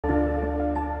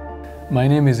My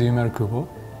name is Yuimaru Kubo.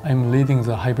 I'm leading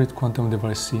the hybrid quantum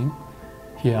device team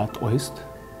here at OIST.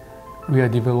 We are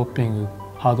developing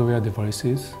hardware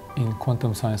devices in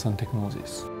quantum science and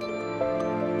technologies.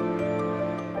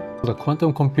 The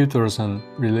quantum computers and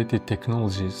related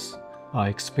technologies are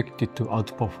expected to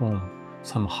outperform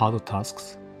some hard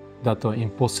tasks that are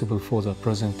impossible for the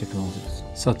present technologies,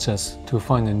 such as to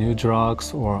find new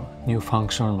drugs or new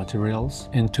functional materials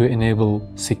and to enable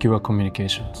secure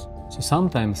communications. So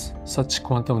sometimes such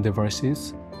quantum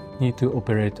devices need to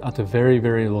operate at very,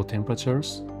 very low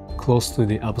temperatures, close to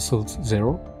the absolute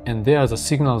zero, and there the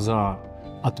signals are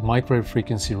at microwave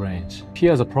frequency range.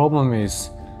 Here the problem is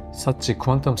such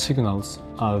quantum signals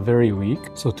are very weak,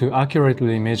 so to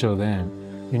accurately measure them,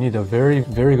 you need a very,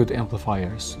 very good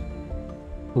amplifiers.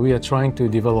 We are trying to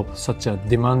develop such a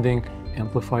demanding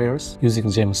amplifiers using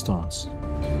gemstones.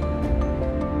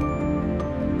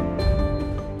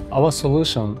 Our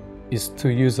solution is to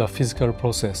use a physical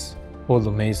process called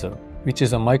maser, which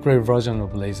is a microwave version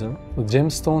of laser. The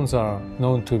gemstones are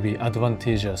known to be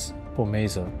advantageous for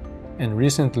maser, and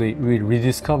recently we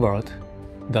rediscovered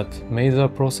that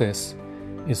maser process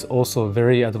is also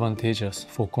very advantageous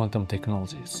for quantum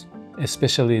technologies.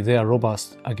 Especially they are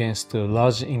robust against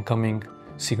large incoming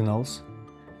signals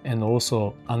and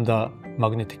also under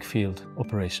magnetic field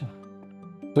operation.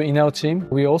 So in our team,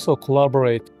 we also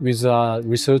collaborate with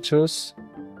researchers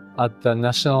at the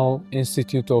National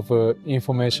Institute of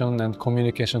Information and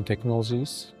Communication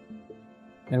Technologies.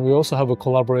 And we also have a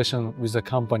collaboration with a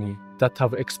company that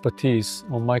have expertise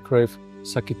on microwave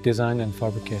circuit design and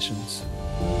fabrications.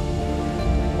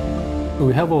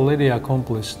 We have already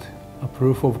accomplished a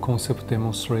proof of concept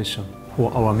demonstration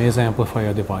for our maser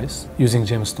amplifier device using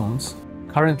gemstones.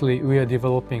 Currently, we are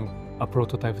developing a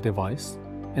prototype device,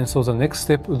 and so the next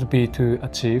step would be to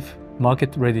achieve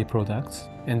market-ready products,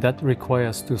 and that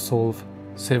requires to solve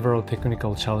several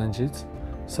technical challenges,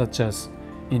 such as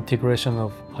integration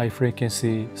of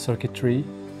high-frequency circuitry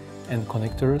and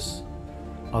connectors,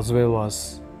 as well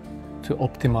as to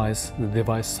optimize the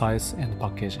device size and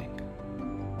packaging.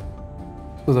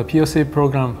 So the POC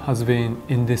program has been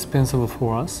indispensable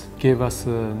for us, gave us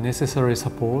necessary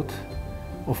support,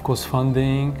 of course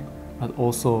funding, but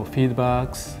also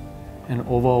feedbacks, and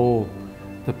overall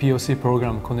the POC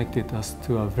program connected us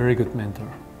to a very good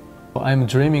mentor. I'm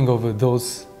dreaming of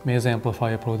those maser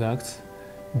amplifier products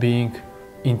being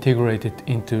integrated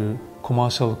into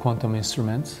commercial quantum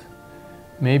instruments,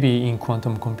 maybe in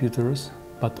quantum computers,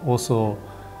 but also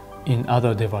in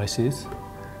other devices.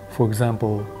 For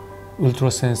example,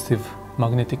 ultra-sensitive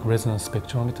magnetic resonance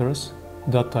spectrometers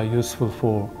that are useful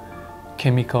for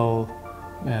chemical,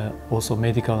 also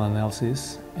medical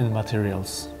analysis and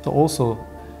materials. So also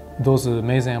those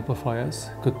maser amplifiers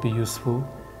could be useful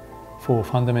for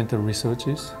fundamental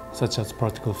researches such as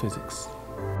particle physics.